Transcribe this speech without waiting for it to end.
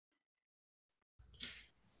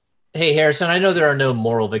Hey, Harrison, I know there are no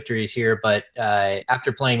moral victories here, but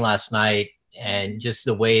after playing last night and just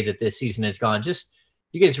the way that this season has gone, just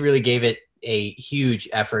you guys really gave it a huge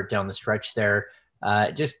effort down the stretch there.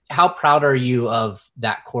 Just how proud are you of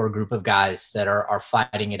that core group of guys that are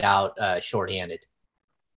fighting it out shorthanded?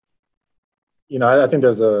 I think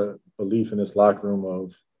there's a belief in this locker room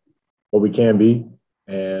of what we can be,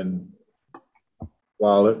 and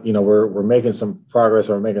while we're making some progress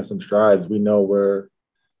or making some strides, we know we're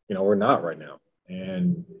not right now,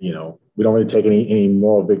 and we don't really take any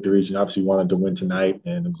moral victories. Obviously, we wanted to win tonight,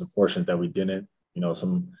 and it was unfortunate that we didn't.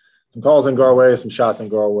 Some calls didn't go our way, some shots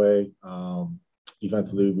didn't go our way.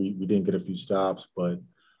 Defensively, we didn't get a few stops, but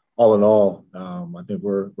all in all, I think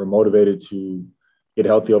we're motivated to get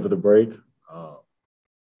healthy over the break. Uh,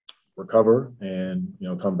 Recover and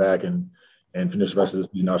come back and finish the rest of this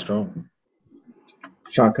season out strong.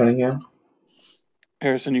 Sean Cunningham.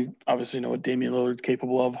 Harrison, you obviously know what Damian Lillard's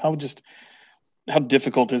capable of. How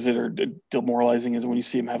difficult is it or demoralizing is it when you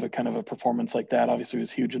see him have a kind of a performance like that? Obviously, he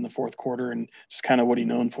was huge in the fourth quarter and just kind of what he's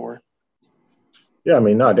known for. Yeah, I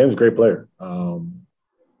mean, no, Dame's a great player.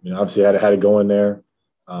 Obviously had it go in there.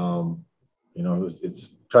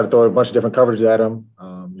 It's try to throw a bunch of different coverages at him.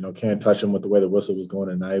 Can't touch him with the way the whistle was going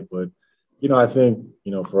tonight. But, I think,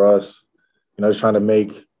 for us, just trying to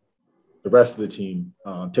make the rest of the team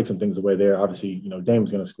take some things away there. Obviously,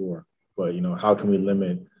 Dame's going to score. But, how can we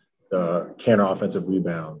limit the counter offensive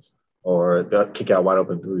rebounds or the kick out wide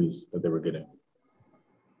open threes that they were getting?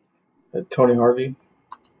 Tony Harvey.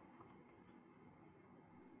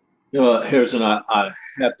 Harrison, I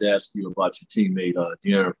have to ask you about your teammate,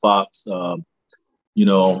 De'Aaron Fox. You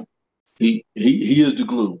know, he is the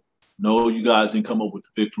glue. No, you guys didn't come up with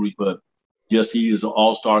the victory, but yes, he is an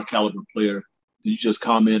all-star caliber player. Can you just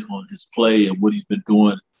comment on his play and what he's been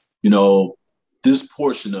doing, this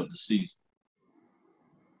portion of the season?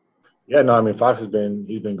 Yeah, no, I mean, Fox he's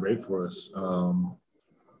been great for us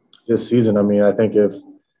this season. I mean, I think if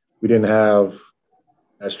we didn't have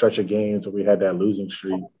that stretch of games where we had that losing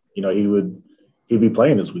streak, he'd be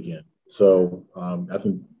playing this weekend. So I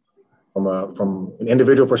think from an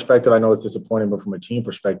individual perspective, I know it's disappointing, but from a team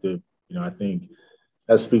perspective, I think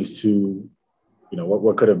that speaks to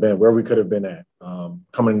what could have been, where we could have been at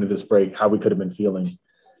coming into this break, how we could have been feeling.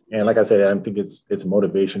 And like I said, I think it's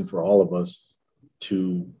motivation for all of us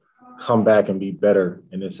to come back and be better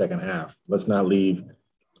in this second half. Let's not leave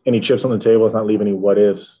any chips on the table. Let's not leave any what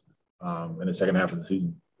ifs in the second half of the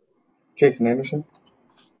season. Jason Anderson.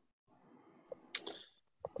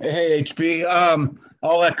 Hey, HB.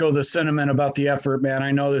 I'll echo the sentiment about the effort, man. I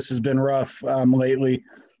know this has been rough lately.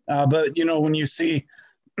 But, when you see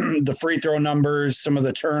the free throw numbers, some of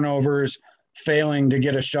the turnovers, failing to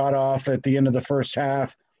get a shot off at the end of the first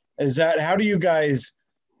half, how do you guys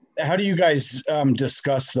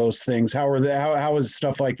discuss those things? How is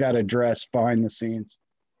stuff like that addressed behind the scenes?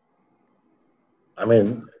 I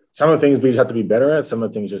mean, some of the things we just have to be better at. Some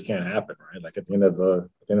of the things just can't happen, right? Like at the end of the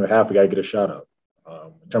half, we got to get a shot up.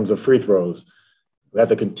 In terms of free throws, we have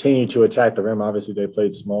to continue to attack the rim. Obviously, they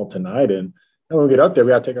played small tonight, and when we get up there,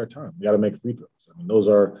 we got to take our time. We got to make free throws. I mean, those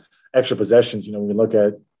are extra possessions. When you look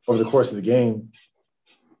at over the course of the game,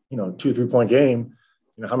 2-3 point game,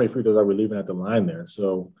 how many free throws are we leaving at the line there?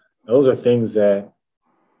 So those are things that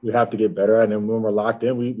we have to get better at. And when we're locked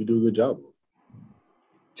in, we do a good job.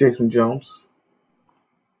 Jason Jones.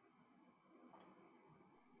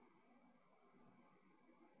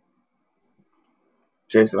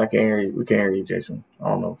 Jason, I can't hear you. We can't hear you, Jason. I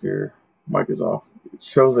don't know if your mic is off. It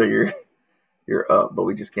shows that you're up, but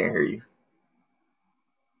we just can't hear you.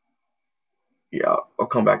 Yeah, I'll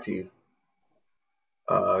come back to you.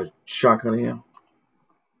 Sean Cunningham.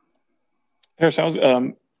 Harrison, I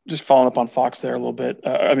was just following up on Fox there a little bit.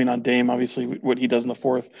 On Dame, obviously, what he does in the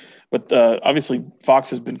fourth. But obviously, Fox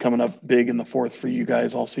has been coming up big in the fourth for you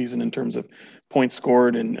guys all season in terms of points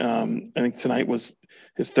scored. And I think tonight was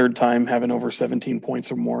his third time having over 17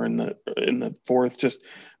 points or more in the fourth. Just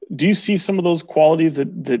do you see some of those qualities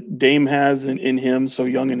that Dame has in him so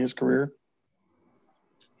young in his career?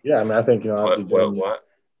 Yeah, I mean, I think, obviously What?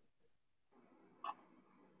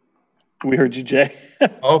 We heard you, Jay.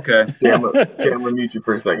 Okay. Yeah, I'm gonna mute you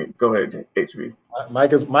for a second. Go ahead, HB.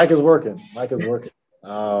 Mike is working. Mike is working.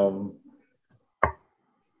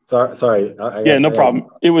 Sorry. No problem.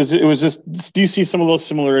 It was just. Do you see some of those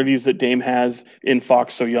similarities that Dame has in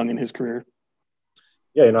Fox so young in his career?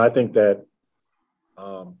 Yeah, I think that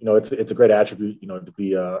it's a great attribute, to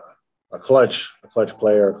be a clutch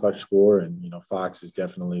player, a clutch scorer, and Fox has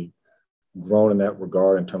definitely grown in that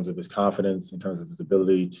regard in terms of his confidence, in terms of his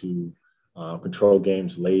ability to control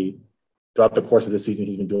games late throughout the course of the season.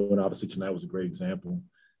 He's been doing. Obviously, tonight was a great example,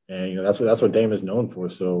 And that's what Dame is known for.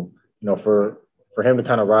 So for him to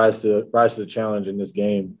kind of rise to the challenge in this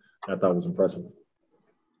game, I thought was impressive.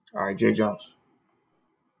 All right, Jay Jones.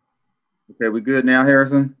 Okay, we good now,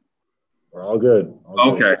 Harrison? We're all good.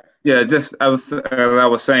 Okay. Yeah, just I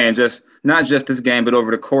was saying, just not just this game, but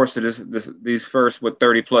over the course of these first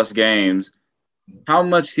 30+ games, how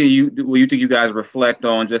much will you think you guys reflect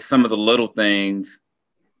on just some of the little things?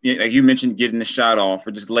 Like you mentioned, getting the shot off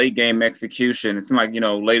or just late game execution. It seemed like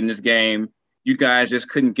late in this game, you guys just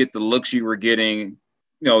couldn't get the looks you were getting.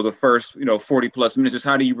 The first 40+ minutes. Just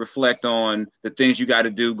how do you reflect on the things you got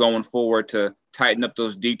to do going forward to tighten up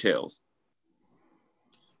those details?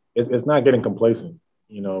 It's not getting complacent.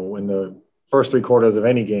 In the first 3 quarters of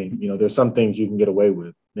any game, there's some things you can get away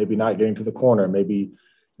with. Maybe not getting to the corner, maybe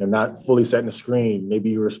not fully setting the screen. Maybe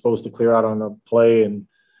you were supposed to clear out on a play and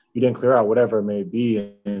you didn't clear out, whatever it may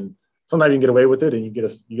be. And sometimes you can get away with it and you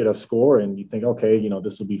get a score and you think, okay,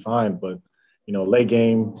 this will be fine. But, late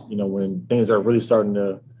game, when things are really starting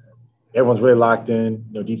to – everyone's really locked in,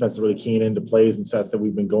 defense is really keying into plays and sets that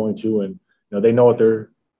we've been going to. And, they know what they're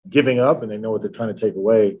giving up and they know what they're trying to take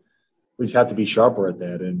away. We just have to be sharper at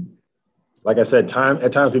that. And like I said,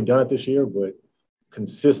 at times we've done it this year, but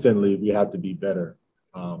consistently we have to be better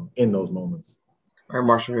in those moments. All right,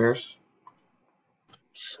 Marshall Harris.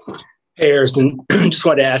 Hey, Harrison, just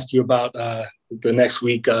wanted to ask you about the next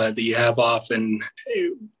week that you have off and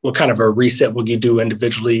what kind of a reset will you do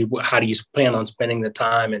individually? How do you plan on spending the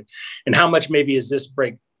time and how much maybe is this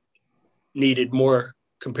break needed more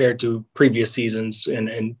compared to previous seasons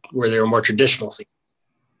and where they were more traditional seasons?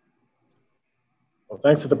 Well,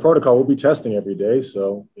 thanks to the protocol, we'll be testing every day.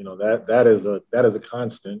 So, that is a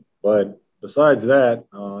constant. But besides that,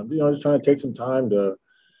 just trying to take some time to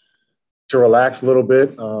relax a little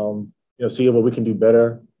bit, see what we can do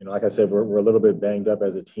better. Like I said, we're a little bit banged up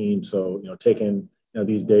as a team. So, taking,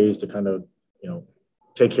 these days to kind of,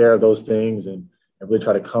 take care of those things and really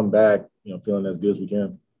try to come back, feeling as good as we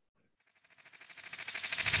can.